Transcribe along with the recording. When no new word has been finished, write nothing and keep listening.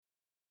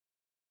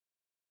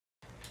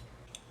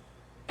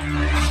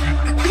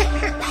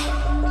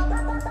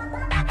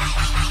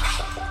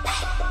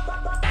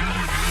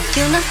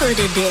You know who it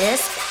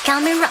is?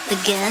 Come and rock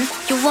again.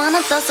 You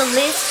wanna dance the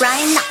list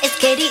right now? It's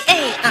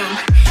KDA.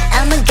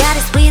 I'm a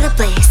goddess with a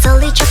place.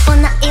 소리 쳤고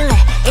나 일래.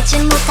 잊지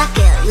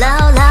못하게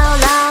low low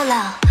low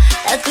low.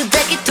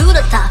 그대기 to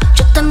the top.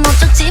 좋다 못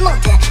좋지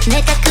못해.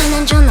 내가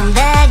그냥 주는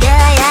bag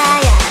yeah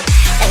yeah yeah.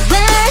 And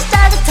when I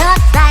start to talk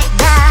like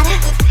that,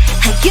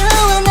 you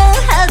will know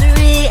how to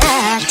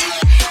react.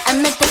 I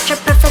make picture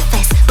perfect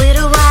face with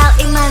a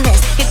wild in my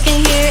mess. You can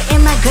hear it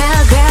in my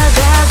girl girl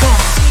girl girl.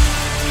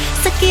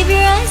 So keep your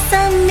eyes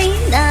on me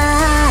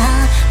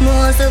now.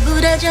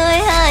 무엇보다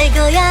좋아할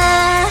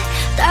거야.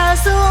 따라올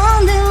수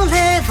없는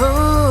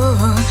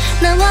level.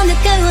 나와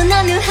내가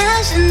원하는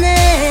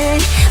하시네.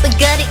 We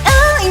got it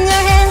all in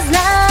our hands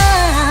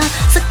now.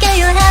 So get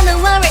your hand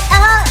and worry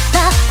out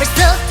now. We're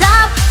so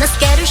top, not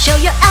scared to show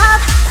you up.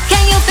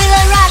 Can you feel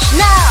a rush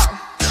now?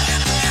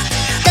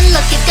 更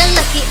lucky 更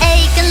lucky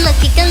哎，更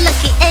lucky 更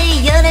lucky 哎，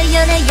有嘞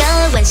有嘞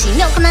有，万幸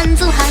有困难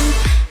阻航。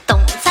懂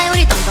猜我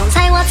的懂懂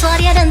猜我错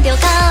的人丢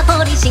卡，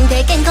玻璃心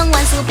态健康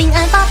万事平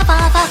安，发发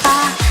发发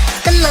发。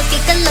更 lucky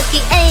更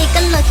lucky 哎，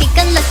更 lucky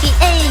更 lucky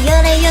哎，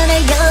有嘞有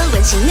嘞有，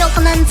万幸有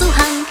困难阻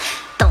航。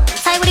懂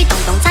猜我的懂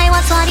懂猜我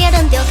错的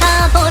人丢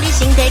卡，玻璃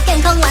心态健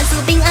康万事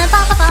平安，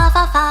发发发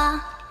发发。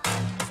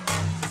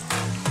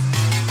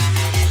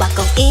我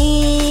讲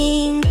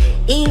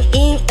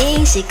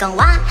是讲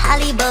我哈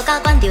利无够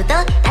管着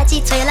倒，代志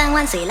找人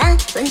万岁人，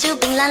温酒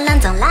冰冷冷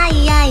总来。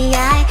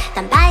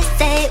但歹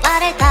势我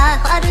咧读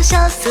法律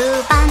小书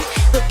班，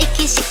有一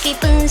起是基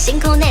本，辛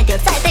苦内着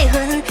再得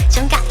分，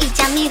上甲伊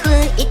食米粉，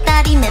意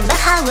大利面不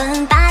好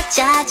闻，八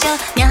加九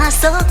秒下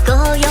所够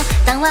用，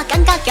当我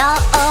感觉骄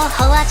傲，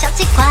互我超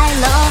级快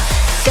乐，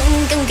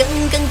更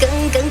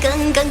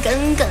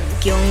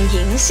强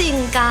赢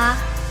性格。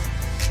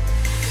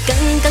更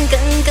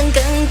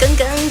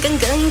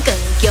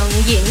强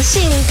赢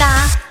性格，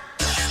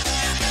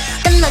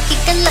更 lucky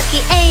更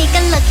lucky 哎，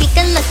更 lucky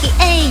更 lucky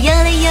哎，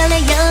有嘞有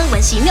嘞有，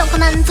万事妙困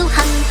难阻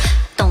航。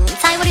懂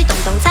猜我的懂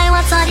懂猜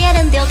我错的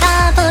人丢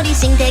卡，玻璃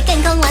心态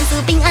健康万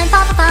事平安，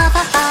发发发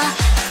发发。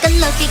更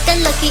lucky 更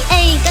lucky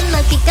哎，更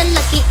lucky 更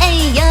lucky 哎，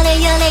有嘞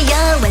有嘞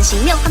有，万事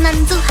妙困难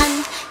阻航。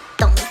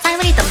懂猜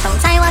我的懂懂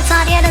猜我错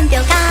的人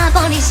丢卡，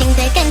玻璃心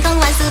态健康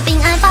万事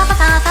平安，发发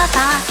发发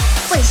发。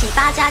阮是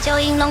八加九，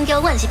应龙桥，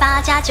阮是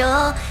八加九，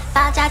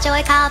八加九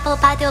的脚步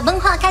排着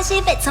文化开始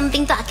被村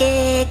兵大家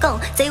讲，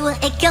这阮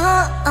会叫，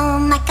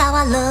莫甲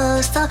我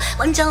啰嗦，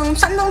阮将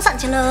传统传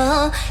承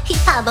落，hip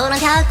hop 无人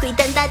听开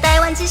电台台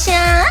湾之声，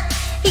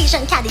医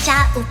生徛伫车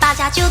有八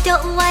加九，着有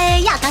我的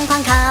也同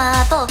款脚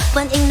步，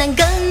阮应人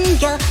更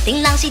叫，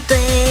槟榔是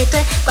对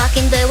对，赶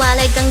紧对我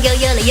来讲叫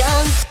摇来摇。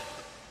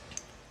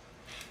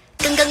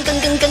更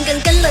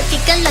lucky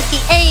更 lucky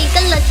哎，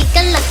更 lucky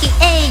更 lucky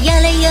哎，有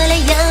嘞有嘞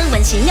有，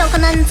万事有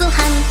困难阻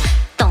航。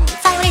懂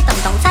猜我的懂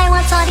懂猜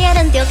我错的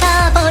人丢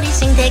卡，玻璃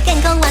心态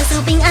健康万事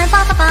平安，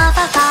发发发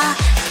发发。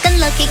更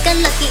lucky 更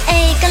lucky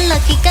哎，更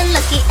lucky 更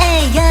lucky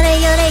哎，有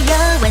嘞有嘞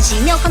有，万事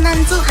有困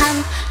难阻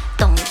航。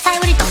懂猜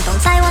我的懂懂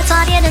猜我错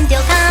的人丢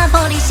卡，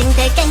玻璃心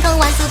态健康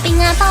万事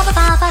平安，发发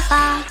发发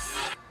发。